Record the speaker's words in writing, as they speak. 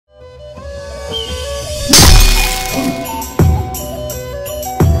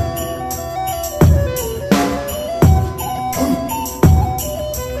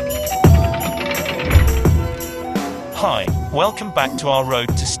Welcome back to our Road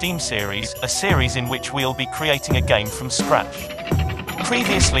to Steam series, a series in which we'll be creating a game from scratch.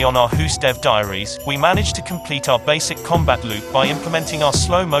 Previously on our HEUSS Dev Diaries, we managed to complete our basic combat loop by implementing our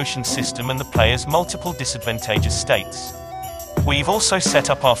slow motion system and the player's multiple disadvantageous states. We've also set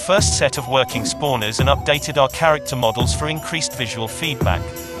up our first set of working spawners and updated our character models for increased visual feedback.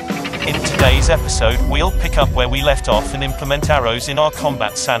 In today's episode, we'll pick up where we left off and implement arrows in our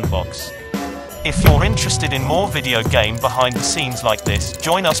combat sandbox. If you're interested in more video game behind the scenes like this,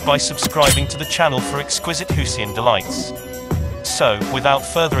 join us by subscribing to the channel for exquisite HEUSSian delights. So, without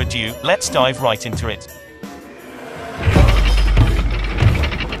further ado, let's dive right into it.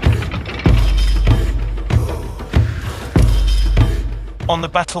 On the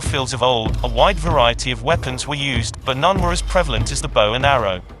battlefields of old, a wide variety of weapons were used, but none were as prevalent as the bow and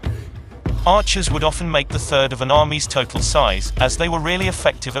arrow. Archers would often make the third of an army's total size, as they were really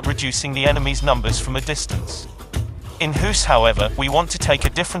effective at reducing the enemy's numbers from a distance. In HEUSS, however, we want to take a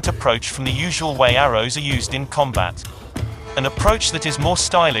different approach from the usual way arrows are used in combat. An approach that is more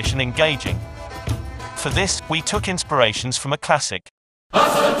stylish and engaging. For this, we took inspirations from a classic.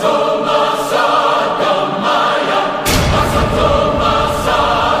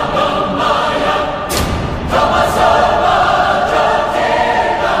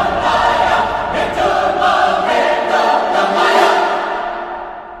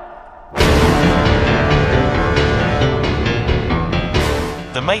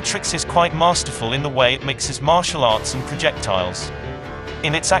 The Matrix is quite masterful in the way it mixes martial arts and projectiles.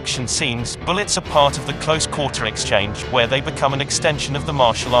 In its action scenes, bullets are part of the close-quarter exchange, where they become an extension of the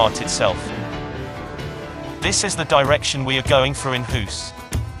martial art itself. This is the direction we are going for in HEUSS.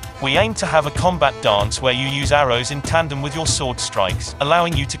 We aim to have a combat dance where you use arrows in tandem with your sword strikes,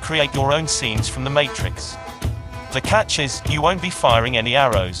 allowing you to create your own scenes from the Matrix. The catch is, you won't be firing any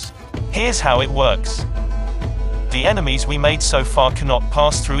arrows. Here's how it works. The enemies we made so far cannot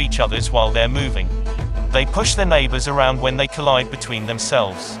pass through each other's while they're moving. They push their neighbors around when they collide between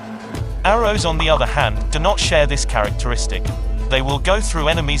themselves. Arrows, on the other hand, do not share this characteristic. They will go through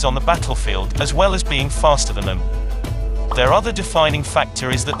enemies on the battlefield, as well as being faster than them. Their other defining factor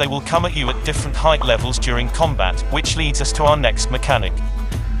is that they will come at you at different height levels during combat, which leads us to our next mechanic.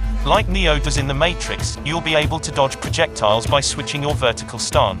 Like Neo does in the Matrix, you'll be able to dodge projectiles by switching your vertical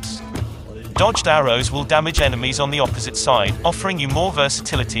stance. Dodged arrows will damage enemies on the opposite side, offering you more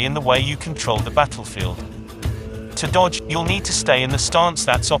versatility in the way you control the battlefield. To dodge, you'll need to stay in the stance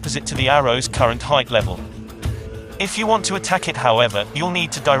that's opposite to the arrow's current height level. If you want to attack it, however, you'll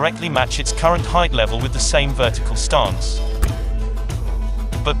need to directly match its current height level with the same vertical stance.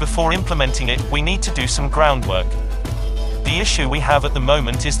 But before implementing it, we need to do some groundwork. The issue we have at the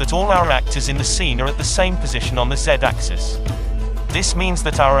moment is that all our actors in the scene are at the same position on the Z-axis. This means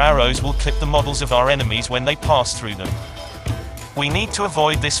that our arrows will clip the models of our enemies when they pass through them. We need to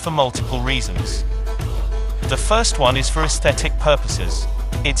avoid this for multiple reasons. The first one is for aesthetic purposes.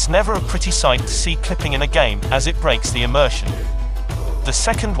 It's never a pretty sight to see clipping in a game, as it breaks the immersion. The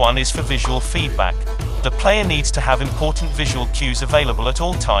second one is for visual feedback. The player needs to have important visual cues available at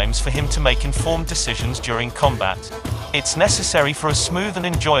all times for him to make informed decisions during combat. It's necessary for a smooth and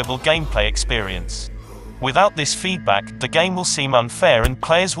enjoyable gameplay experience. Without this feedback, the game will seem unfair and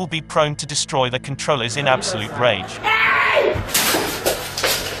players will be prone to destroy their controllers in absolute rage.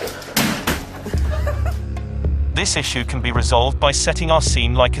 This issue can be resolved by setting our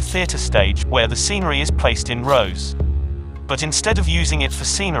scene like a theater stage, where the scenery is placed in rows. But instead of using it for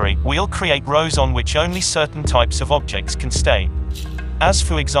scenery, we'll create rows on which only certain types of objects can stay. As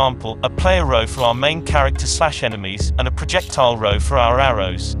for example, a player row for our main character/enemies, and a projectile row for our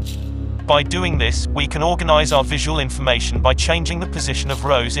arrows. By doing this, we can organize our visual information by changing the position of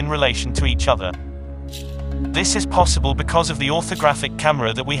rows in relation to each other. This is possible because of the orthographic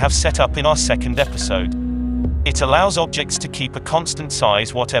camera that we have set up in our second episode. It allows objects to keep a constant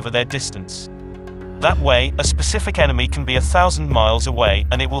size whatever their distance. That way, a specific enemy can be 1,000 miles away,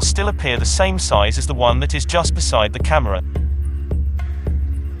 and it will still appear the same size as the one that is just beside the camera.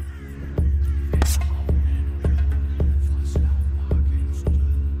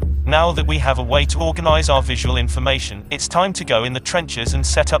 Now that we have a way to organize our visual information, it's time to go in the trenches and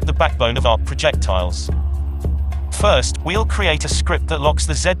set up the backbone of our projectiles. First, we'll create a script that locks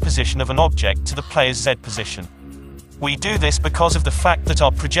the Z position of an object to the player's Z position. We do this because of the fact that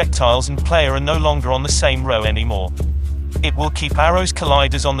our projectiles and player are no longer on the same row anymore. It will keep arrows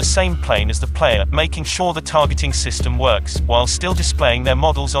colliders on the same plane as the player, making sure the targeting system works, while still displaying their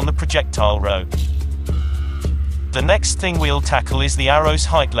models on the projectile row. The next thing we'll tackle is the arrow's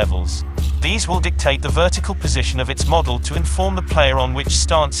height levels. These will dictate the vertical position of its model to inform the player on which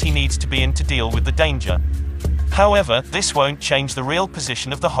stance he needs to be in to deal with the danger. However, this won't change the real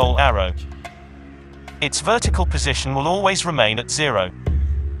position of the whole arrow. Its vertical position will always remain at 0.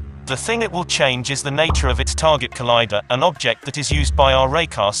 The thing it will change is the nature of its target collider, an object that is used by our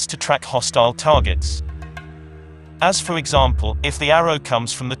raycasts to track hostile targets. As for example, if the arrow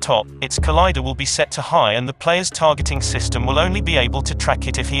comes from the top, its collider will be set to high and the player's targeting system will only be able to track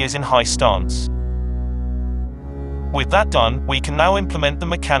it if he is in high stance. With that done, we can now implement the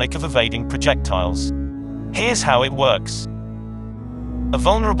mechanic of evading projectiles. Here's how it works. A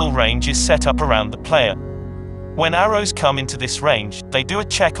vulnerable range is set up around the player. When arrows come into this range, they do a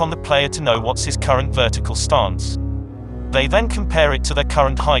check on the player to know what's his current vertical stance. They then compare it to their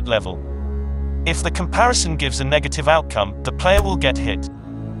current height level. If the comparison gives a negative outcome, the player will get hit.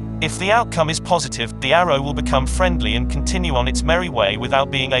 If the outcome is positive, the arrow will become friendly and continue on its merry way without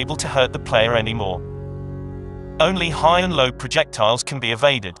being able to hurt the player anymore. Only high and low projectiles can be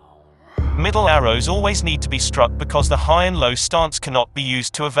evaded. Middle arrows always need to be struck because the high and low stance cannot be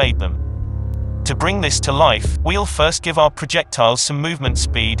used to evade them. To bring this to life, we'll first give our projectiles some movement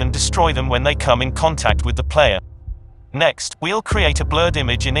speed and destroy them when they come in contact with the player. Next, we'll create a blurred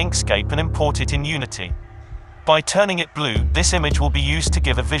image in Inkscape and import it in Unity. By turning it blue, this image will be used to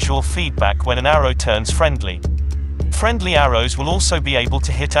give a visual feedback when an arrow turns friendly. Friendly arrows will also be able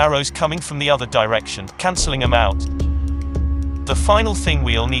to hit arrows coming from the other direction, cancelling them out. The final thing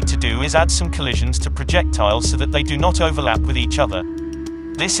we'll need to do is add some collisions to projectiles so that they do not overlap with each other.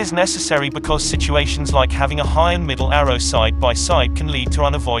 This is necessary because situations like having a high and middle arrow side by side can lead to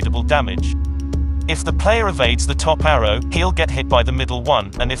unavoidable damage. If the player evades the top arrow, he'll get hit by the middle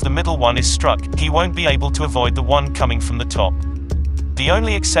one, and if the middle one is struck, he won't be able to avoid the one coming from the top. The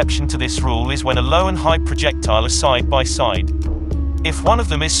only exception to this rule is when a low and high projectile are side by side. If one of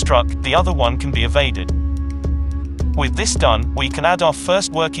them is struck, the other one can be evaded. With this done, we can add our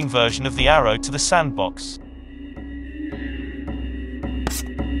first working version of the arrow to the sandbox.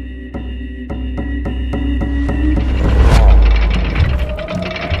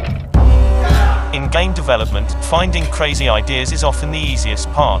 In game development, finding crazy ideas is often the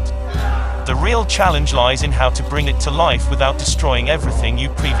easiest part. The real challenge lies in how to bring it to life without destroying everything you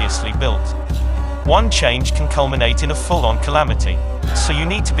previously built. One change can culminate in a full-on calamity. So you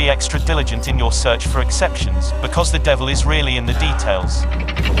need to be extra diligent in your search for exceptions, because the devil is really in the details.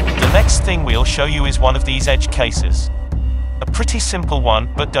 The next thing we'll show you is one of these edge cases. A pretty simple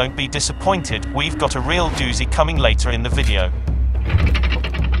one, but don't be disappointed, we've got a real doozy coming later in the video.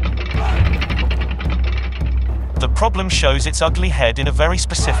 The problem shows its ugly head in a very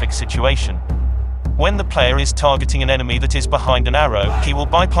specific situation. When the player is targeting an enemy that is behind an arrow, he will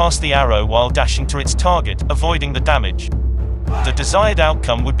bypass the arrow while dashing to its target, avoiding the damage. The desired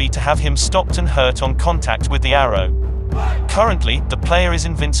outcome would be to have him stopped and hurt on contact with the arrow. Currently, the player is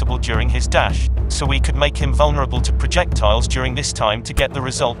invincible during his dash, so we could make him vulnerable to projectiles during this time to get the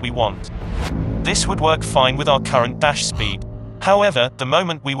result we want. This would work fine with our current dash speed. However, the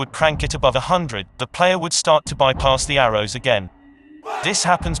moment we would crank it above 100, the player would start to bypass the arrows again. This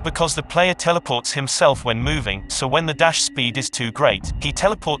happens because the player teleports himself when moving, so when the dash speed is too great, he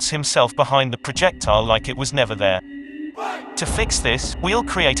teleports himself behind the projectile like it was never there. To fix this, we'll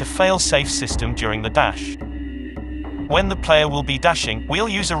create a fail-safe system during the dash. When the player will be dashing, we'll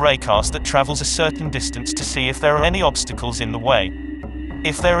use a raycast that travels a certain distance to see if there are any obstacles in the way.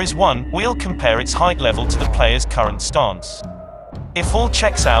 If there is one, we'll compare its height level to the player's current stance. If all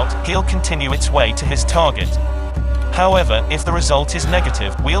checks out, he'll continue its way to his target. However, if the result is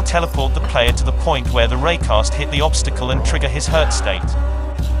negative, we'll teleport the player to the point where the raycast hit the obstacle and trigger his hurt state.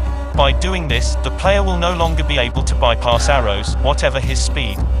 By doing this, the player will no longer be able to bypass arrows, whatever his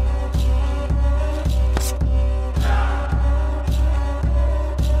speed.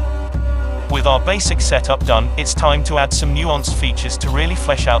 With our basic setup done, it's time to add some nuanced features to really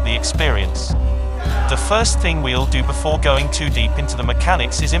flesh out the experience. The first thing we'll do before going too deep into the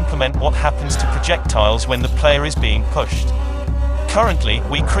mechanics is implement what happens to projectiles when the player is being pushed. Currently,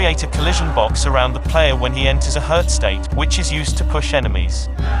 we create a collision box around the player when he enters a hurt state, which is used to push enemies.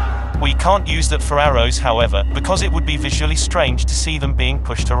 We can't use that for arrows, however, because it would be visually strange to see them being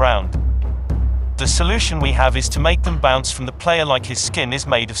pushed around. The solution we have is to make them bounce from the player like his skin is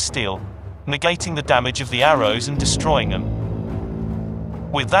made of steel, negating the damage of the arrows and destroying them.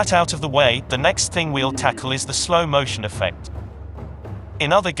 With that out of the way, the next thing we'll tackle is the slow motion effect.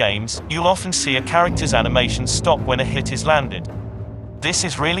 In other games, you'll often see a character's animation stop when a hit is landed. This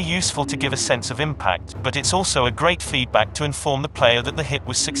is really useful to give a sense of impact, but it's also a great feedback to inform the player that the hit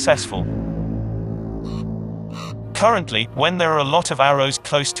was successful. Currently, when there are a lot of arrows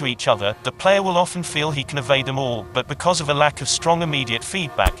close to each other, the player will often feel he can evade them all, but because of a lack of strong immediate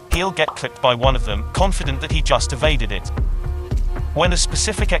feedback, he'll get clipped by one of them, confident that he just evaded it. When a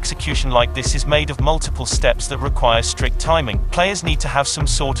specific execution like this is made of multiple steps that require strict timing, players need to have some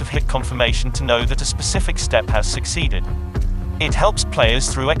sort of hit confirmation to know that a specific step has succeeded. It helps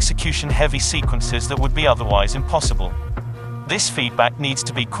players through execution-heavy sequences that would be otherwise impossible. This feedback needs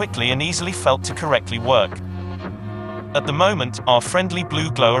to be quickly and easily felt to correctly work. At the moment, our friendly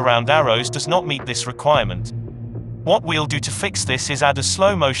blue glow around arrows does not meet this requirement. What we'll do to fix this is add a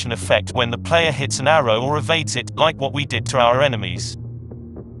slow motion effect when the player hits an arrow or evades it, like what we did to our enemies.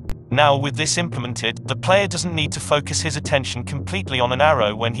 Now with this implemented, the player doesn't need to focus his attention completely on an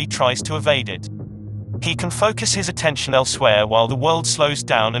arrow when he tries to evade it. He can focus his attention elsewhere while the world slows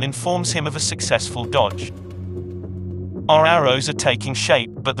down and informs him of a successful dodge. Our arrows are taking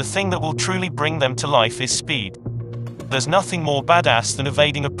shape, but the thing that will truly bring them to life is speed. There's nothing more badass than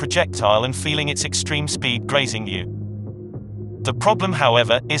evading a projectile and feeling its extreme speed grazing you. The problem,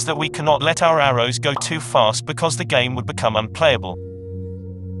 however, is that we cannot let our arrows go too fast because the game would become unplayable.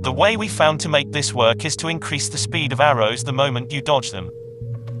 The way we found to make this work is to increase the speed of arrows the moment you dodge them.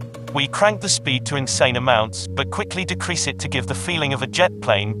 We crank the speed to insane amounts, but quickly decrease it to give the feeling of a jet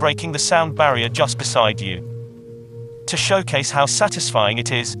plane breaking the sound barrier just beside you. To showcase how satisfying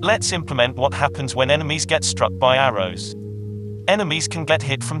it is, let's implement what happens when enemies get struck by arrows. Enemies can get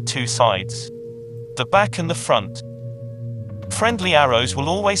hit from two sides: the back and the front. Friendly arrows will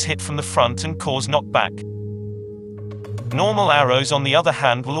always hit from the front and cause knockback. Normal arrows, on the other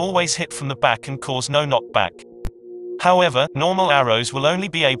hand, will always hit from the back and cause no knockback. However, normal arrows will only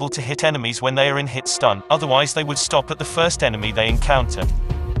be able to hit enemies when they are in hit stun, otherwise they would stop at the first enemy they encounter.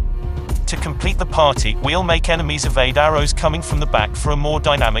 To complete the party, we'll make enemies evade arrows coming from the back for a more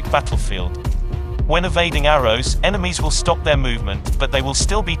dynamic battlefield. When evading arrows, enemies will stop their movement, but they will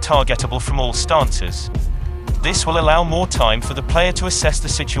still be targetable from all stances. This will allow more time for the player to assess the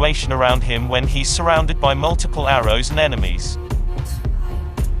situation around him when he's surrounded by multiple arrows and enemies.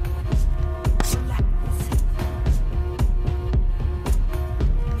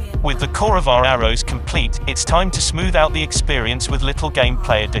 With the core of our arrows complete, it's time to smooth out the experience with little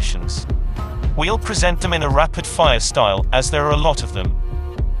gameplay additions. We'll present them in a rapid-fire style, as there are a lot of them.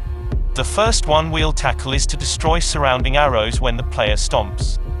 The first one we'll tackle is to destroy surrounding arrows when the player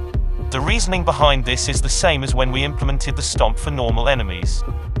stomps. The reasoning behind this is the same as when we implemented the stomp for normal enemies.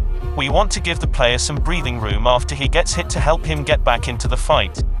 We want to give the player some breathing room after he gets hit to help him get back into the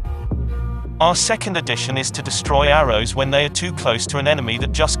fight. Our second addition is to destroy arrows when they are too close to an enemy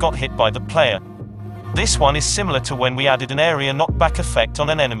that just got hit by the player. This one is similar to when we added an area knockback effect on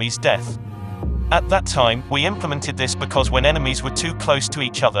an enemy's death. At that time, we implemented this because when enemies were too close to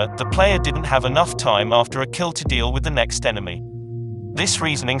each other, the player didn't have enough time after a kill to deal with the next enemy. This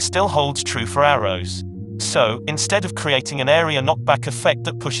reasoning still holds true for arrows. So, instead of creating an area knockback effect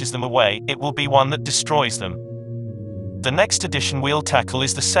that pushes them away, it will be one that destroys them. The next addition we'll tackle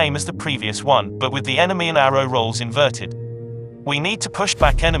is the same as the previous one, but with the enemy and arrow roles inverted. We need to push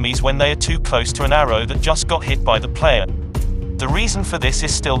back enemies when they are too close to an arrow that just got hit by the player. The reason for this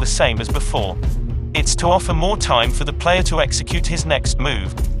is still the same as before. It's to offer more time for the player to execute his next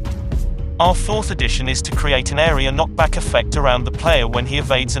move. Our fourth addition is to create an area knockback effect around the player when he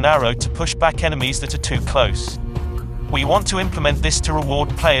evades an arrow to push back enemies that are too close. We want to implement this to reward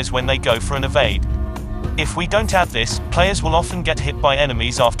players when they go for an evade. If we don't add this, players will often get hit by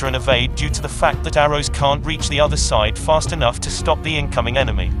enemies after an evade due to the fact that arrows can't reach the other side fast enough to stop the incoming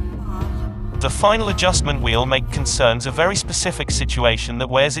enemy. The final adjustment we'll make concerns a very specific situation that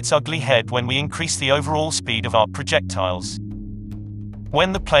wears its ugly head when we increase the overall speed of our projectiles.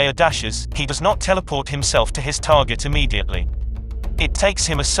 When the player dashes, he does not teleport himself to his target immediately. It takes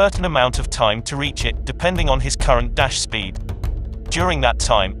him a certain amount of time to reach it, depending on his current dash speed. During that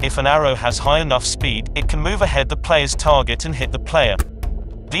time, if an arrow has high enough speed, it can move ahead the player's target and hit the player.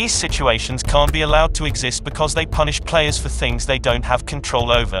 These situations can't be allowed to exist because they punish players for things they don't have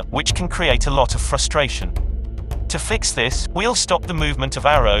control over, which can create a lot of frustration. To fix this, we'll stop the movement of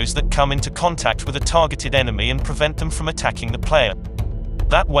arrows that come into contact with a targeted enemy and prevent them from attacking the player.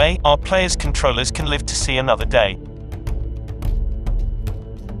 That way, our players' controllers can live to see another day.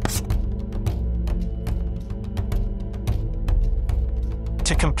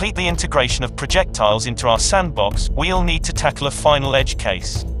 To complete the integration of projectiles into our sandbox, we'll need to tackle a final edge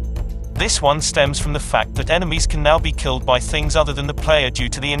case. This one stems from the fact that enemies can now be killed by things other than the player due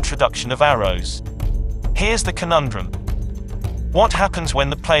to the introduction of arrows. Here's the conundrum. What happens when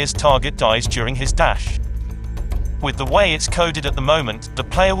the player's target dies during his dash? With the way it's coded at the moment, the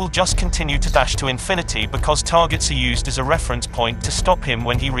player will just continue to dash to infinity because targets are used as a reference point to stop him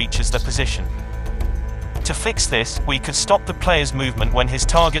when he reaches their position. To fix this, we could stop the player's movement when his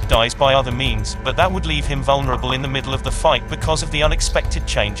target dies by other means, but that would leave him vulnerable in the middle of the fight because of the unexpected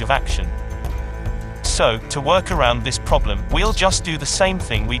change of action. So, to work around this problem, we'll just do the same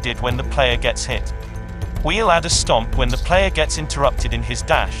thing we did when the player gets hit. We'll add a stomp when the player gets interrupted in his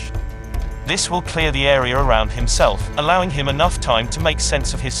dash. This will clear the area around himself, allowing him enough time to make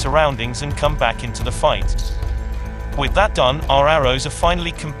sense of his surroundings and come back into the fight. With that done, our arrows are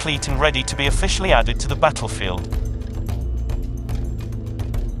finally complete and ready to be officially added to the battlefield.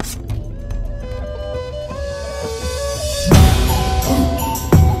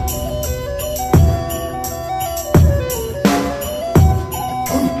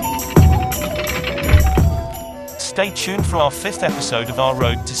 Stay tuned for our 5th episode of our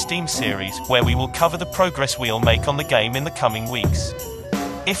Road to Steam series, where we will cover the progress we'll make on the game in the coming weeks.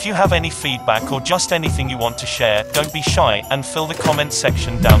 If you have any feedback or just anything you want to share, don't be shy, and fill the comment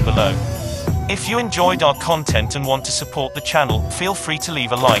section down below. If you enjoyed our content and want to support the channel, feel free to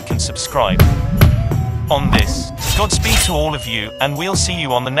leave a like and subscribe. On this, Godspeed to all of you, and we'll see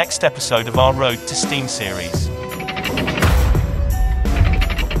you on the next episode of our Road to Steam series.